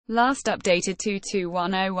Last updated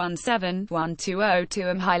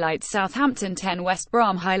 22-1017-1202 highlights Southampton 10 West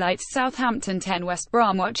Brom highlights Southampton 10 West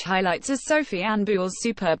Brom watch highlights as Sofiane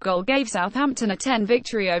superb goal gave Southampton a 10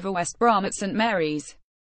 victory over West Brom at St Mary's.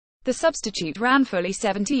 The substitute ran fully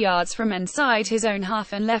 70 yards from inside his own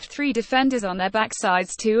half and left three defenders on their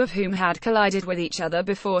backsides, two of whom had collided with each other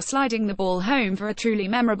before sliding the ball home for a truly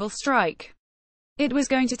memorable strike. It was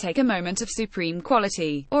going to take a moment of supreme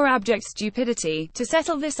quality, or abject stupidity, to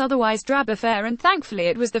settle this otherwise drab affair, and thankfully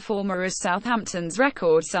it was the former, as Southampton's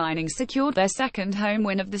record signings secured their second home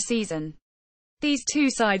win of the season. These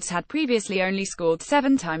two sides had previously only scored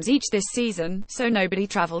 7 times each this season, so nobody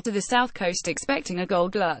travelled to the south coast expecting a goal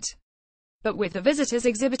glut. But with the visitors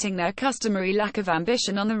exhibiting their customary lack of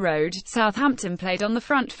ambition on the road, Southampton played on the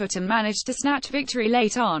front foot and managed to snatch victory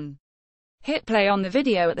late on. Hit play on the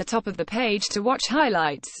video at the top of the page to watch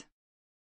highlights.